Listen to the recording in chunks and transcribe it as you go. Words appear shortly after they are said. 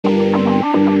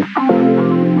Hello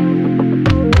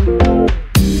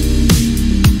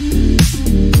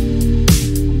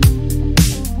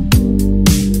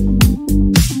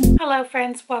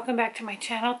friends, welcome back to my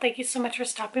channel. Thank you so much for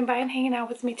stopping by and hanging out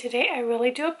with me today. I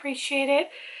really do appreciate it.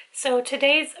 So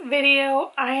today's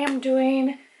video, I am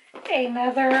doing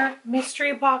another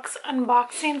mystery box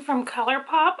unboxing from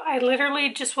Colourpop. I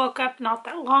literally just woke up not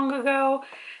that long ago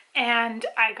and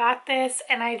I got this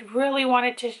and I really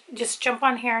wanted to just jump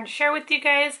on here and share with you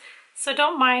guys. So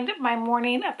don't mind my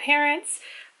morning appearance.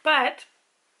 But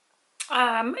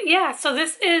yeah, so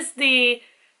this was the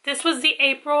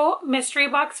April mystery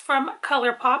box from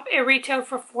Colourpop. It retailed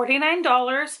for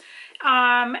 $49.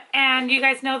 And you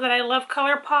guys know that I love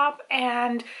Colourpop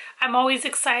and I'm always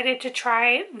excited to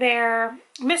try their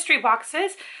mystery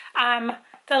boxes.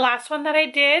 The last one that I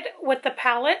did with the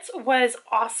palettes was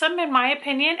awesome in my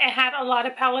opinion. It had a lot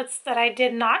of palettes that I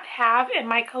did not have in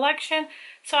my collection.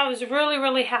 So I was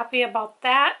really happy about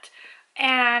that.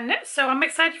 And so I'm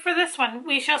excited for this one.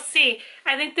 We shall see.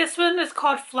 I think this one is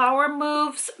called Flower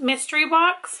Moves Mystery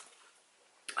Box.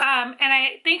 And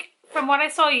I think from what I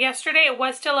saw yesterday, it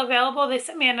was still available. They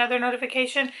sent me another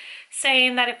notification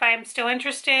saying that if I'm still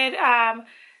interested,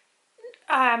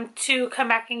 to come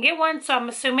back and get one. So I'm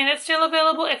assuming it's still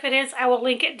available. If it is, I will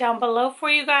link it down below for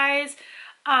you guys.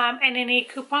 And any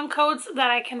coupon codes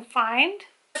that I can find.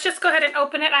 Let's just go ahead and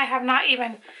open it. I have not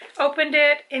even opened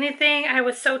it, anything. I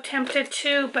was so tempted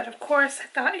to, but of course I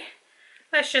thought,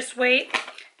 let's just wait.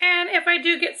 And if I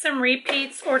do get some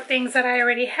repeats or things that I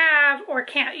already have or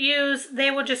can't use,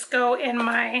 they will just go in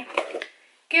my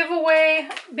giveaway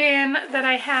bin that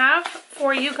I have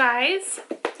for you guys.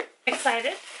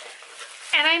 Excited.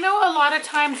 And I know a lot of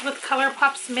times with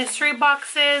Colourpop's mystery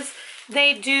boxes,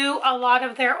 they do a lot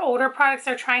of their older products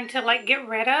they're trying to like get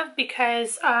rid of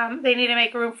because they need to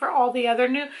make room for all the other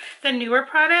newer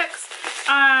products.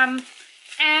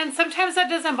 And sometimes that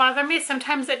doesn't bother me.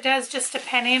 Sometimes it does, just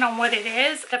depending on what it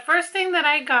is. The first thing that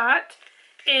I got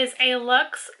is a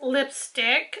Luxe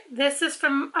lipstick. This is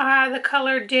from the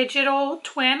color Digital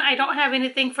Twin. I don't have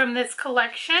anything from this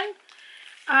collection.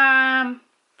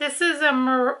 This is a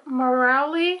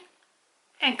Morale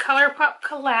and Colourpop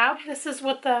collab. This is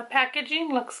what the packaging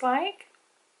looks like.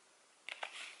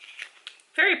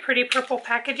 Very pretty purple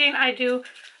packaging. I do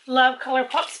love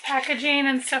Colourpop's packaging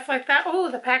and stuff like that. Oh,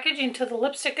 the packaging to the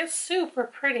lipstick is super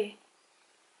pretty.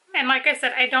 And like I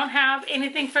said, I don't have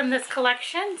anything from this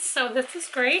collection, so this is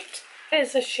great.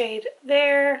 There's a shade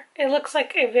there. It looks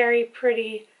like a very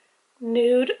pretty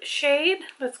nude shade.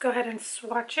 Let's go ahead and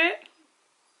swatch it.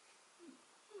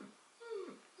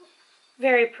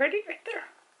 Very pretty right there.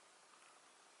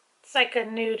 It's like a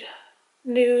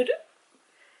nudie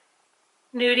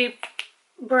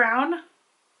brown.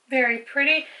 Very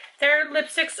pretty. Their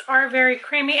lipsticks are very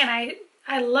creamy and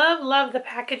I love the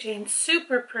packaging.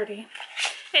 Super pretty.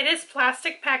 It is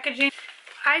plastic packaging.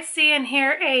 I see in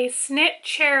here a Snit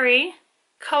Cherry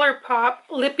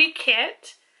Colourpop Lippy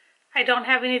Kit. I don't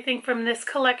have anything from this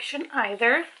collection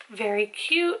either. Very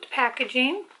cute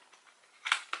packaging.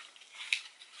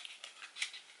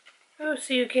 Oh,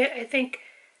 so you get, I think,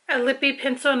 a lippy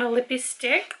pencil and a lippy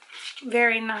stick.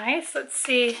 Very nice. Let's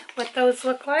see what those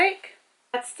look like.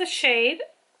 That's the shade.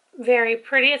 Very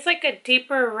pretty. It's like a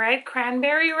deeper red,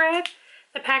 cranberry red.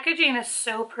 The packaging is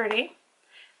so pretty.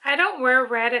 I don't wear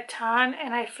red a ton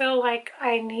and I feel like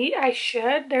I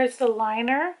should. There's the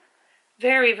liner.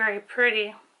 Very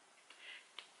pretty.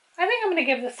 I think I'm going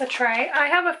to give this a try. I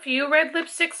have a few red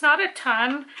lipsticks, not a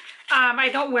ton. I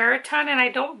don't wear a ton and I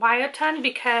don't buy a ton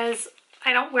because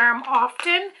I don't wear them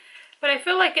often. But I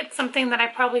feel like it's something that I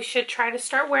probably should try to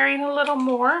start wearing a little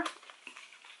more.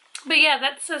 But yeah,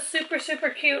 that's a super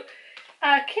cute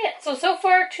kit. So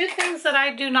far, 2 things that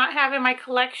I do not have in my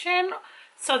collection.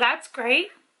 So that's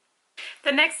great.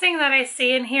 The next thing that I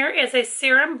see in here is a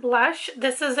serum blush.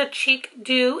 This is a Cheek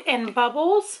Dew in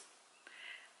Bubbles.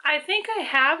 I think I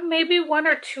have maybe 1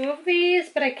 or 2 of these,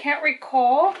 but I can't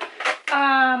recall.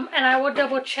 And I will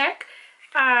double check.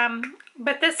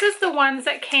 But this is the ones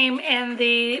that came in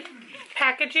the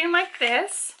packaging like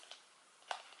this,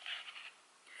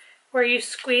 where you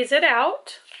squeeze it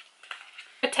out.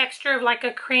 A texture of like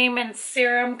a cream and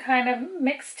serum kind of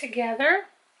mixed together.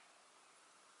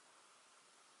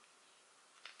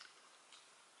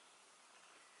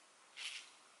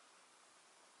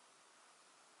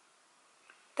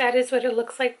 That is what it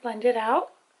looks like blended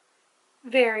out.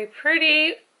 Very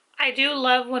pretty. I do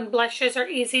love when blushes are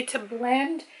easy to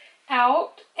blend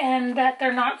out and that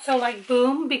they're not so like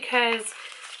boom, because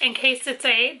in case it's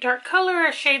a dark color or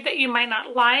a shade that you might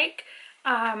not like,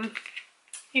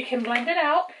 you can blend it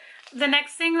out. The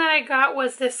next thing that I got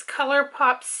was this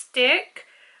Colourpop stick.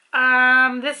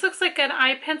 This looks like an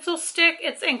eye pencil stick.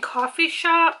 It's in Coffee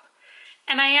Shop.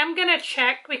 And I am going to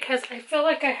check because I feel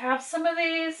like I have some of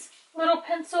these little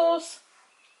pencils.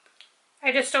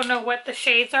 I just don't know what the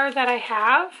shades are that I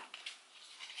have.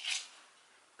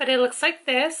 But it looks like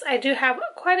this. I do have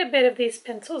quite a bit of these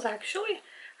pencils actually.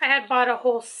 I had bought a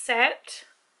whole set,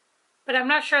 but I'm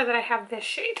not sure that I have this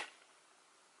shade.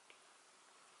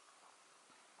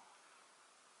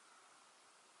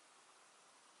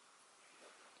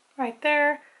 Right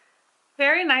there.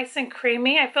 Very nice and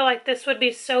creamy. I feel like this would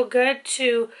be so good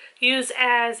to use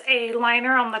as a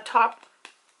liner on the top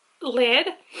lid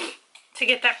to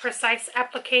get that precise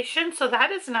application. So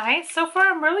that is nice. So far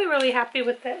I'm really, really happy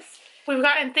with this. We've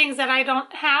gotten things that I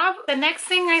don't have. The next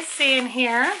thing I see in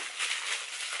here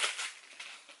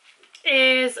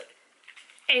is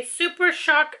a Super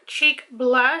Shock Cheek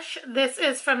Blush. This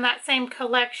is from that same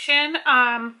collection.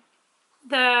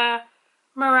 The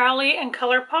Morale and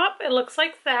Colourpop. It looks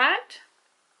like that.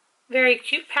 Very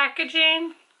cute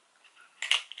packaging.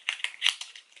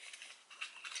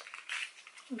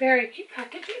 Very cute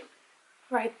packaging.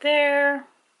 Right there.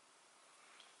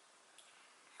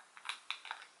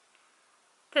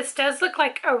 This does look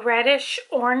like a reddish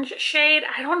orange shade.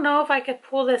 I don't know if I could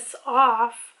pull this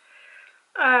off.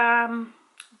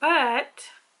 But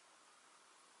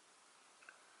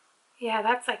yeah,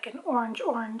 that's like an orange.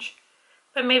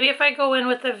 But maybe if I go in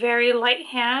with a very light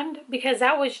hand, because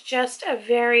that was just a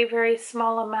very, very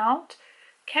small amount.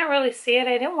 Can't really see it.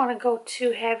 I didn't want to go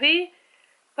too heavy,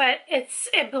 but it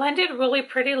blended really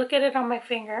pretty. Look at it on my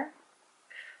finger.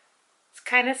 It's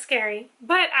kind of scary,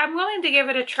 but I'm willing to give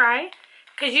it a try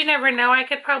because you never know. I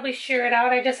could probably shear it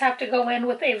out. I just have to go in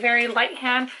with a very light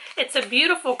hand. It's a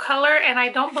beautiful color, and I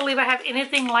don't believe I have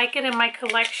anything like it in my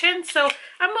collection, so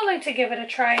I'm willing to give it a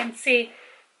try and see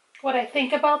what I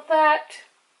think about that.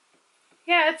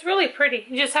 Yeah, it's really pretty.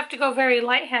 You just have to go very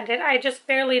light-handed. I just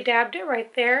barely dabbed it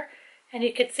right there, and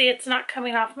you can see it's not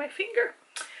coming off my finger.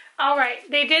 All right,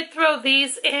 they did throw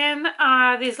these in,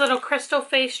 these little crystal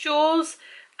face jewels.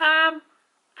 I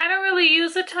don't really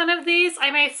use a ton of these.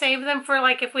 I may save them for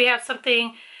like if we have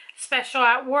something special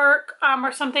at work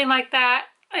or something like that,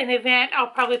 an event. I'll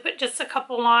probably put just a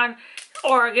couple on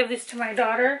or give these to my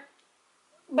daughter.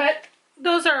 But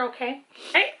those are okay.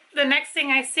 Okay, the next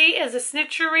thing I see is a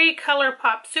Snitchery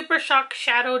Colourpop Super Shock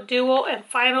Shadow Duo and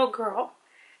Final Girl.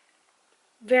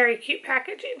 Very cute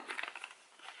packaging.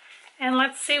 And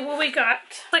let's see what we got.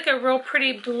 Like a real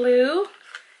pretty blue.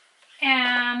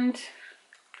 And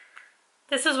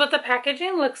this is what the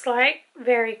packaging looks like.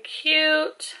 Very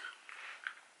cute.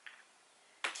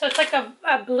 So it's like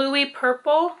a bluey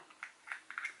purple.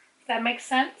 If that makes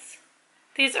sense.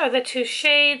 These are the two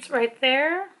shades right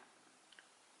there.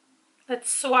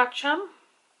 Let's swatch them.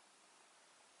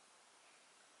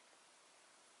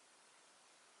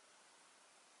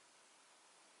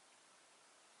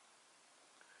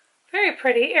 Very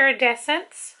pretty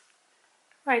iridescence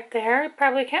right there. You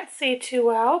probably can't see too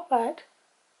well, but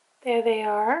there they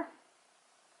are.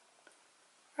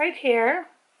 Right here.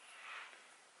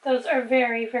 Those are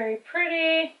very, very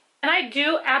pretty. And I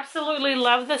do absolutely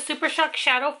love the Super Shock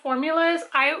Shadow formulas.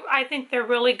 I think they're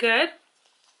really good.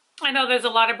 I know there's a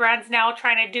lot of brands now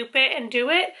trying to dupe it and do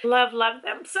it. Love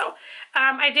them. So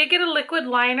I did get a liquid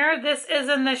liner. This is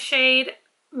in the shade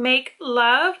Make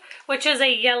Love, which is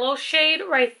a yellow shade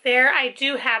right there. I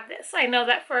do have this. I know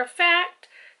that for a fact.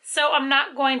 So I'm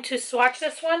not going to swatch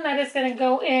this one. That is going to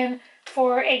go in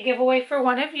for a giveaway for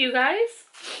one of you guys.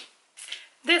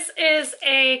 This is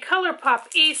a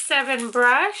Colourpop E7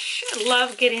 brush.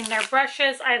 Love getting their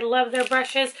brushes. I love their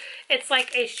brushes. It's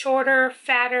like a shorter,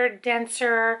 fatter,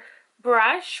 denser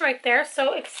brush right there.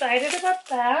 So excited about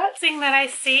that. Thing that I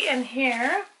see in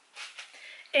here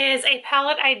is a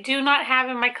palette I do not have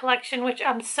in my collection, which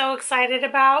I'm so excited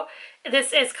about.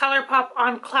 This is Colourpop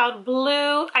on Cloud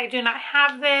Blue. I do not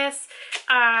have this.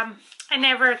 I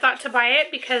never thought to buy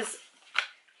it because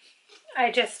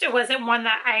it wasn't one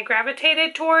that I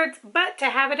gravitated towards, but to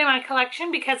have it in my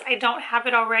collection because I don't have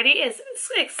it already is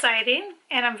exciting,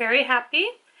 and I'm very happy.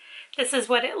 This is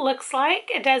what it looks like.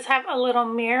 It does have a little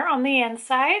mirror on the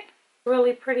inside.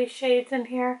 Really pretty shades in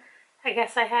here. I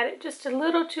guess I had it just a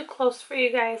little too close for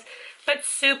you guys, but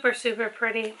super, super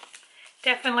pretty.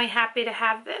 Definitely happy to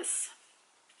have this.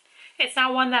 It's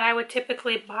not one that I would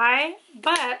typically buy,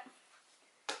 but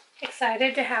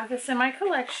excited to have this in my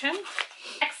collection.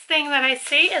 Next thing that I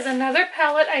see is another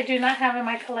palette I do not have in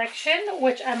my collection,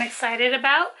 which I'm excited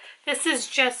about. This is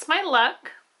Just My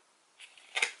Luck.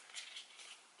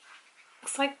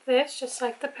 Looks like this, just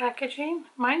like the packaging.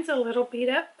 Mine's a little beat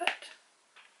up, but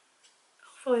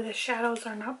Hopefully the shadows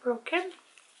are not broken.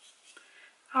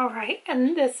 Alright,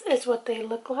 and this is what they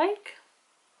look like.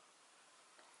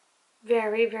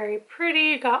 Very, very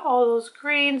pretty. Got all those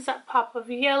greens, that pop of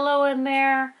yellow in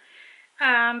there.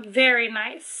 Very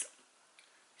nice.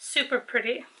 Super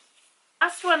pretty.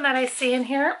 Last one that I see in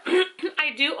here, I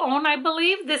do own, I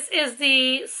believe. This is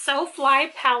the So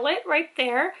Fly palette right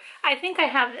there. I think I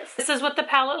have this. This is what the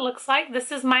palette looks like.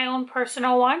 This is my own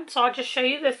personal one, so I'll just show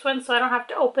you this one so I don't have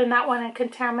to open that one and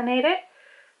contaminate it.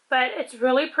 But it's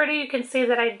really pretty. You can see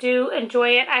that I do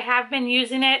enjoy it. I have been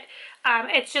using it.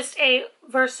 It's just a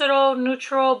versatile,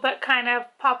 neutral, but kind of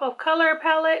pop of color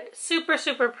palette. Super,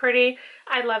 super pretty.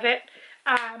 I love it.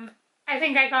 I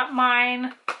think I got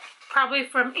mine probably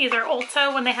from either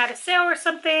Ulta when they had a sale or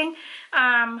something.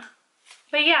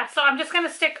 But yeah, so I'm just going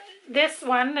to stick this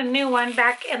one, the new one,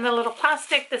 back in the little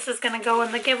plastic. This is going to go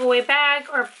in the giveaway bag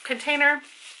or container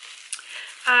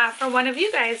for one of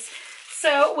you guys.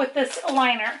 So with this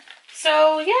liner.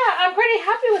 So yeah, I'm pretty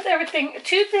happy with everything.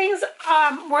 Two things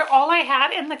were all I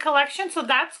had in the collection, so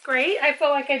that's great. I feel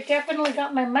like I definitely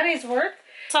got my money's worth.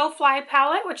 So Fly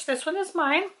palette, which this one is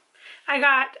mine. I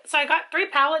got 3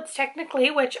 palettes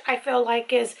technically, which I feel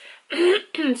like is,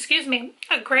 excuse me,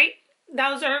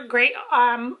 those are great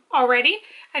already.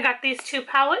 I got these 2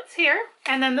 palettes here,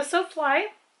 and then the So Fly.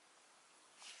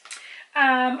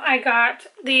 I got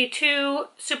the 2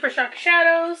 Super Shock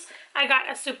shadows. I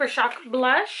got a Super Shock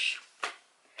blush.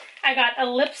 I got a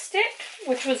lipstick,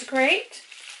 which was great.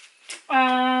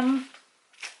 I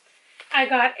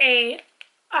got a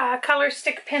color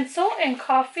stick pencil in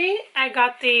coffee. I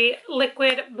got the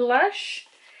liquid blush,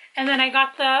 and then I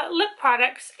got the lip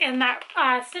products in that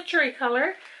citrus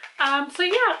color. So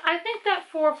yeah, I think that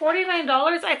for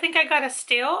 $49, I think I got a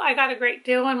steal. I got a great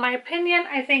deal in my opinion.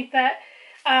 I think that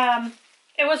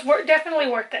it was definitely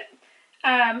worth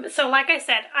it. So like I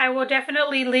said, I will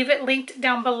definitely leave it linked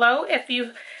down below if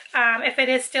it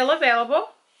is still available.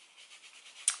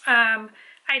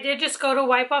 I did just go to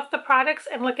wipe off the products,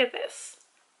 and look at this.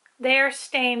 They're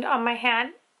stained on my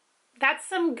hand. That's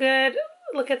some good,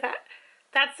 look at that.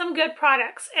 That's some good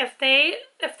products. If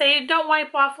they don't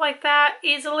wipe off like that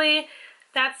easily,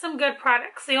 that's some good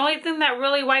products. The only thing that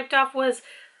really wiped off was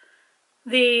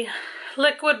the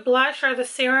liquid blush or the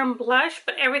serum blush,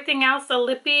 but everything else, the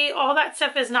lippy, all that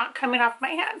stuff is not coming off my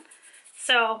hand.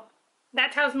 So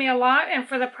that tells me a lot, and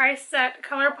for the price that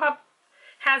Colourpop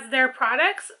has their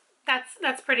products,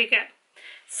 that's pretty good.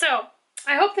 So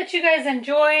I hope that you guys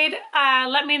enjoyed.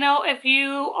 Let me know if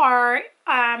you are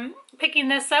picking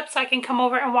this up so I can come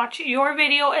over and watch your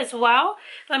video as well.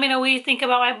 Let me know what you think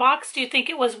about my box. Do you think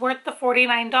it was worth the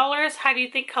 $49? How do you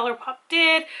think Colourpop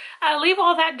did? Leave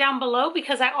all that down below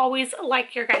because I always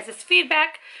like your guys'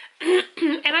 feedback.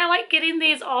 And I like getting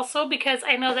these also because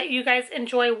I know that you guys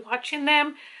enjoy watching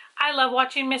them. I love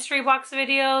watching mystery box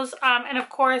videos. And of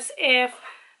course, if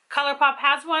Colourpop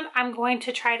has one, I'm going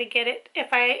to try to get it if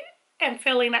I am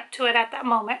feeling up to it at that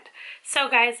moment. So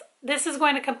guys, this is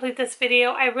going to complete this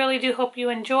video. I really do hope you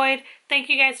enjoyed. Thank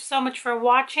you guys so much for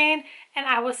watching, and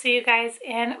I will see you guys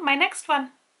in my next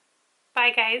one. Bye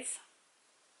guys.